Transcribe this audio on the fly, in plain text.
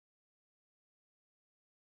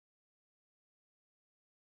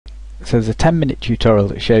So there's a 10-minute tutorial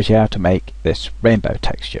that shows you how to make this rainbow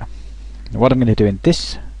texture. Now what I'm going to do in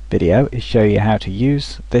this video is show you how to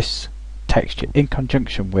use this texture in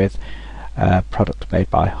conjunction with a product made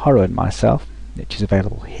by Horror and myself, which is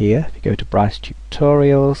available here. If you go to Bryce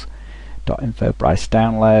tutorials.info Bryce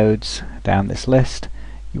downloads, down this list,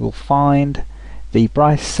 you will find the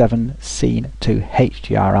Bryce 7 Scene to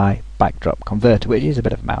HDRI backdrop converter, which is a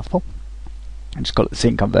bit of a mouthful. I just call it the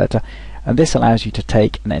scene converter, and this allows you to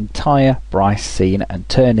take an entire Bryce scene and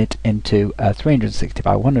turn it into a 360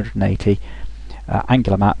 by 180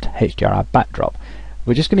 angular mapped HDRI backdrop.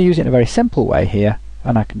 We're just going to use it in a very simple way here,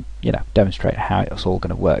 and I can demonstrate how it's all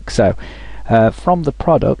going to work. So from the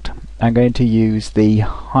product, I'm going to use the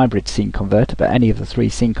hybrid scene converter, but any of the 3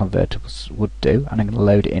 scene converters would do, and I'm going to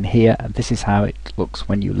load it in here, and this is how it looks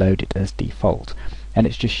when you load it as default, and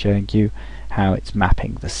it's just showing you how it's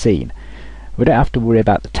mapping the scene. We don't have to worry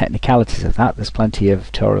about the technicalities of that. There's plenty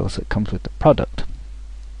of tutorials that comes with the product.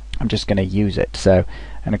 I'm just going to use it. So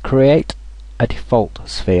I'm going to create a default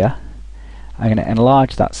sphere. I'm going to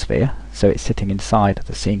enlarge that sphere so it's sitting inside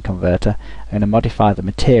the scene converter. I'm going to modify the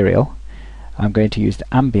material. I'm going to use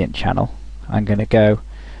the ambient channel. I'm going to go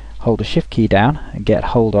hold the shift key down and get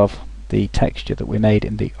hold of the texture that we made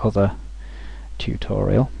in the other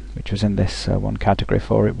tutorial, which was in this one category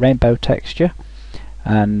for it, rainbow texture,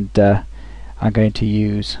 and I'm going to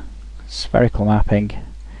use spherical mapping,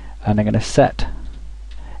 and I'm going to set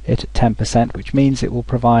it at 10%, which means it will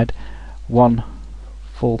provide one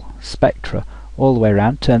full spectra all the way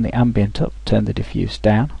around. Turn the ambient up, turn the diffuse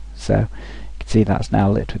down, so you can see that's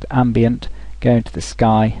now lit with ambient. Go into the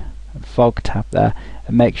sky and fog tab there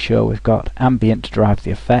and make sure we've got ambient to drive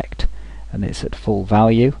the effect and it's at full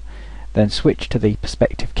value. Then switch to the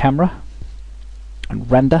perspective camera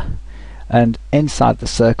and render, and inside the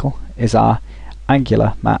circle is our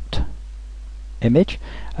angular mapped image,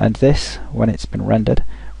 and this, when it's been rendered,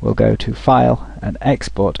 will go to File and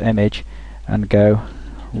Export Image and go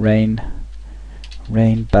Rainbow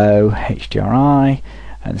HDRI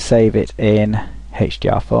and save it in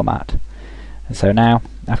HDR format. And so now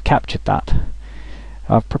I've captured that.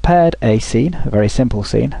 I've prepared a scene, a very simple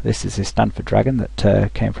scene. This is a Stanford dragon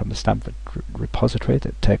that came from the Stanford repository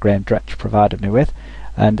that Graham Dretch provided me with,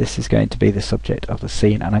 and this is going to be the subject of the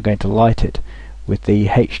scene, and I'm going to light it with the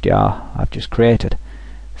HDR I've just created.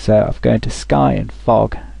 So I'm going to Sky and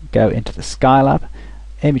Fog, go into the Skylab,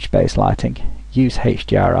 image-based lighting, use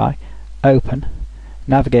HDRI, open,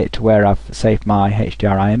 navigate to where I've saved my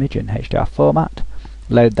HDRI image in HDR format,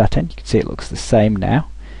 load that in. You can see it looks the same now.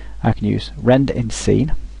 I can use render in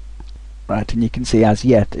scene, right, and you can see as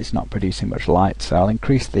yet it's not producing much light, so I'll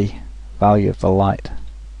increase the value of the light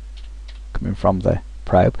coming from the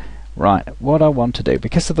probe. Right, what I want to do,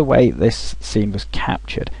 because of the way this scene was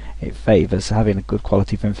captured, it favours having a good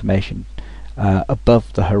quality of information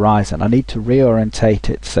above the horizon. I need to reorientate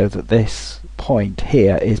it so that this point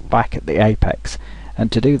here is back at the apex,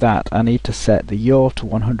 and to do that I need to set the yaw to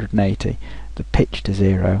 180, the pitch to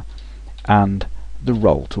 0, and the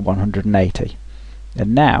roll to 180.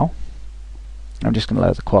 And now I'm just going to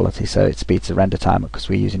lower the quality so it speeds the render time up, because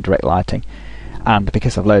we're using direct lighting, and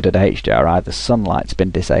because I've loaded a HDRI, the sunlight's been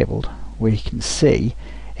disabled. We can see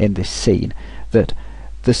in this scene that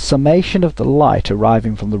the summation of the light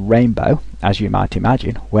arriving from the rainbow, as you might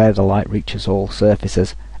imagine, where the light reaches all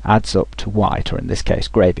surfaces, adds up to white, or in this case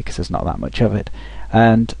grey, because there's not that much of it.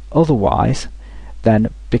 And otherwise,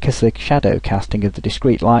 then, because the shadow casting of the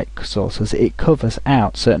discrete light sources, it covers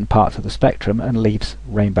out certain parts of the spectrum and leaves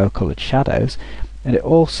rainbow coloured shadows, and it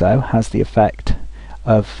also has the effect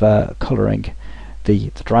of colouring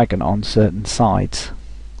the dragon on certain sides.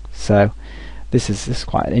 So this is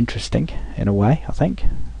quite interesting in a way, I think.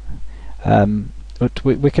 But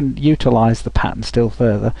we can utilise the pattern still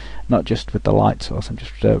further, not just with the light source. I'm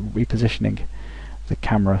just repositioning the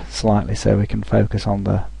camera slightly so we can focus on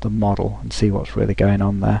the model and see what's really going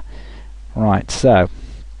on there. Right, so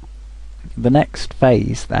the next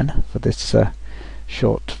phase then for this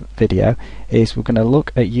short video is we're going to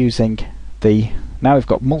look at using now we've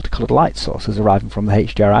got multicoloured light sources arriving from the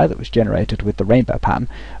HDRI that was generated with the rainbow pattern.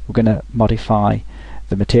 We're going to modify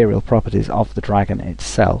the material properties of the dragon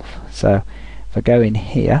itself. So if I go in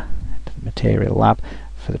here to the material lab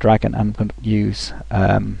for the dragon, I'm going to use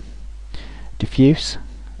diffuse,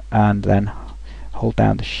 and then hold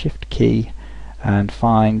down the shift key and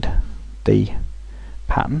find the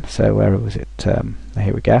pattern. So where was it?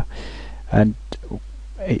 Here we go, and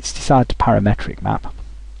it's decided to parametric map.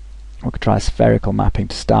 We could try spherical mapping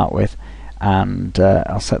to start with, and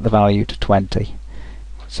I'll set the value to 20.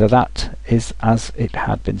 So that is as it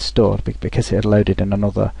had been stored, because it had loaded in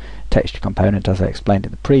another texture component. As I explained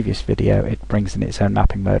in the previous video, it brings in its own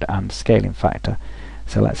mapping mode and scaling factor.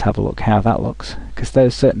 So let's have a look how that looks, because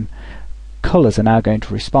those certain colours are now going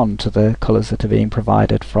to respond to the colours that are being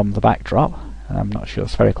provided from the backdrop. And I'm not sure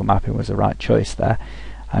spherical mapping was the right choice there.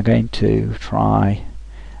 I'm going to try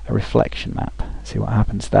a reflection map, see what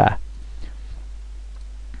happens there.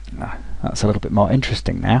 That's a little bit more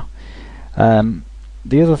interesting now.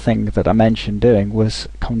 The other thing that I mentioned doing was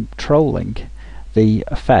controlling the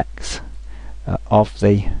effects of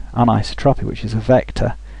the anisotropy, which is a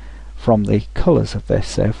vector, from the colours of this.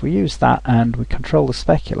 So if we use that and we control the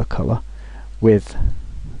specular colour with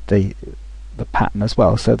the pattern as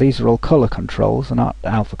well, so these are all colour controls and not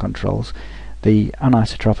alpha controls. The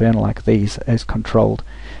anisotropy, unlike these, is controlled,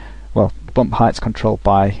 well, bump height's controlled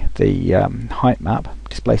by the height map.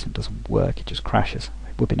 Displacement doesn't work, it just crashes.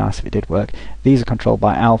 Would be nice if it did work. These are controlled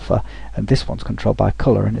by alpha, and this one's controlled by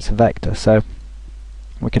colour, and it's a vector. So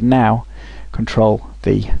we can now control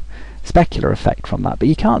the specular effect from that, but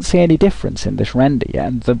you can't see any difference in this render yet,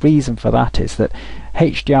 and the reason for that is that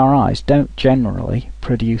HDRIs don't generally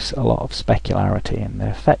produce a lot of specularity in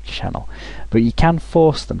the effect channel, but you can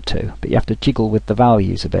force them to, but you have to jiggle with the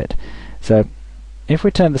values a bit. So if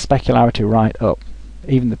we turn the specularity right up,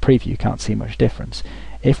 even the preview you can't see much difference.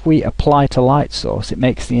 If we apply to light source, it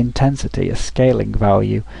makes the intensity a scaling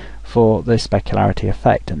value for the specularity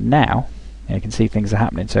effect, and now you can see things are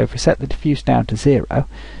happening. So if we set the diffuse down to 0,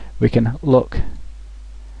 we can look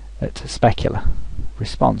at specular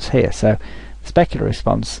response here. So specular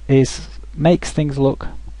response makes things look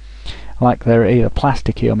like they're either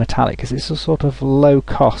plasticky or metallic, because it's a sort of low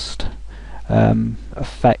cost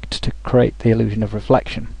effect to create the illusion of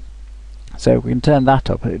reflection. So we can turn that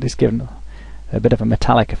up, it is given a bit of a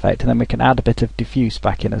metallic effect, and then we can add a bit of diffuse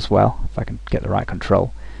back in as well, if I can get the right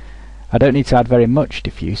control. I don't need to add very much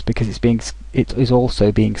diffuse, because it is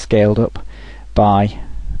also being scaled up by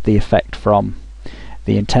the effect from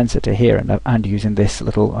the intensity here, and using this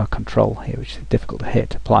little control here, which is difficult to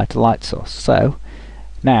hit, apply to light source. So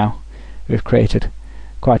now we've created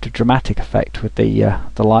quite a dramatic effect with the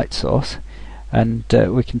light source, and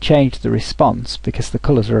we can change the response because the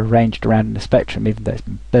colours are arranged around in the spectrum, even though it's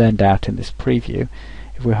been burned out in this preview.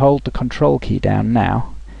 If we hold the control key down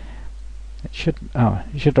now, it should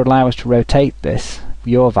allow us to rotate this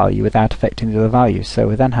your value without affecting the other values. So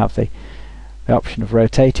we then have the option of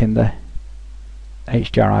rotating the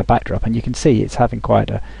HDRI backdrop, and you can see it's having quite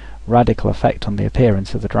a radical effect on the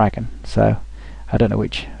appearance of the dragon. So I don't know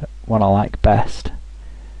which one I like best.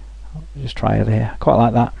 I'll just try over here. I quite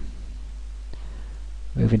like that.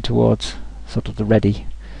 Moving towards sort of the ready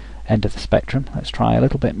end of the spectrum. Let's try a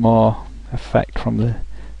little bit more effect from the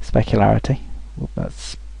specularity. Well,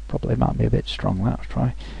 that's probably might be a bit strong. Let's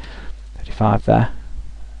try 35 there.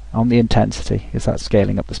 On the intensity, is that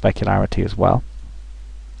scaling up the specularity as well?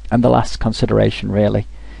 And the last consideration, really,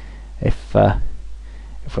 if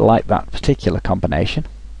we like that particular combination,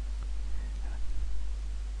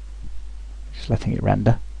 just letting it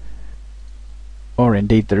render, or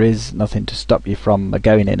indeed there is nothing to stop you from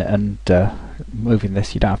going in and moving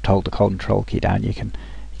this. You don't have to hold the control key down. You can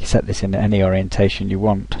set this in any orientation you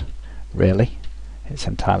want, really. It's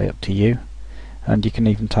entirely up to you. And you can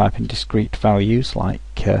even type in discrete values like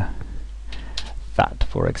that,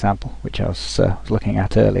 for example, which I was looking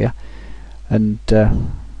at earlier, and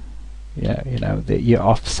you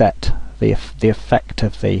offset the effect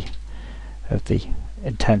of the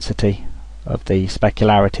intensity of the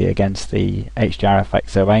specularity against the HDR effect.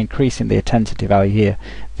 So by increasing the intensity value here,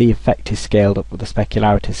 the effect is scaled up, with the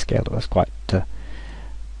specularity is scaled up. That's quite a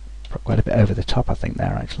bit over the top, I think,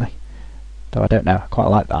 there actually. Though I don't know, I quite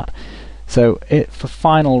like that. So for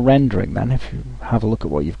final rendering then, if you have a look at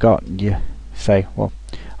what you've got and you say, well,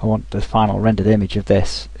 I want the final rendered image of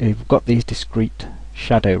this, you've got these discrete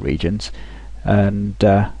shadow regions, and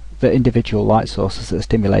the individual light sources that are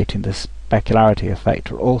stimulating the specularity effect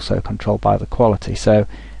are also controlled by the quality. So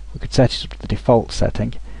we could set it to the default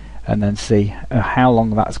setting and then see how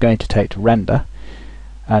long that's going to take to render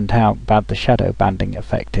and how bad the shadow banding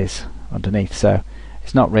effect is underneath. So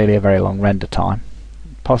it's not really a very long render time.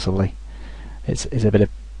 Possibly it's a bit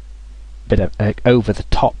of over the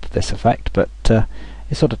top, this effect, but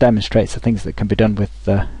it sort of demonstrates the things that can be done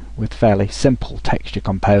with fairly simple texture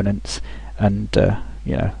components, and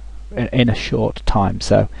in a short time.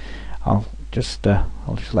 So I'll just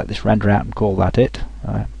let this render out and call that it.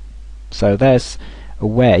 So there's a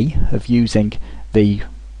way of using the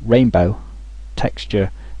rainbow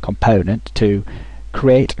texture component to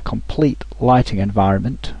create a complete lighting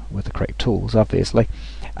environment with the correct tools, obviously,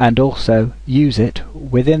 and also use it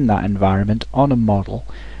within that environment on a model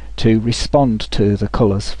to respond to the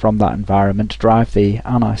colours from that environment, drive the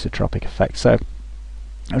anisotropic effect. So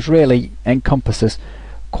it really encompasses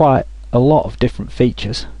quite a lot of different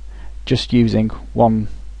features just using one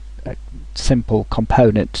simple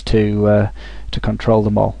component to control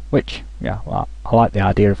them all, which, yeah, well, I like the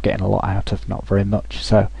idea of getting a lot out of not very much.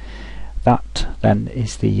 So that then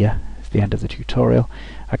is the end of the tutorial.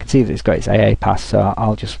 I can see that it's got its AA pass, so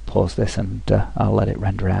I'll just pause this and I'll let it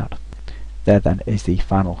render out. There then is the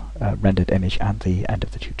final rendered image and the end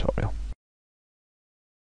of the tutorial.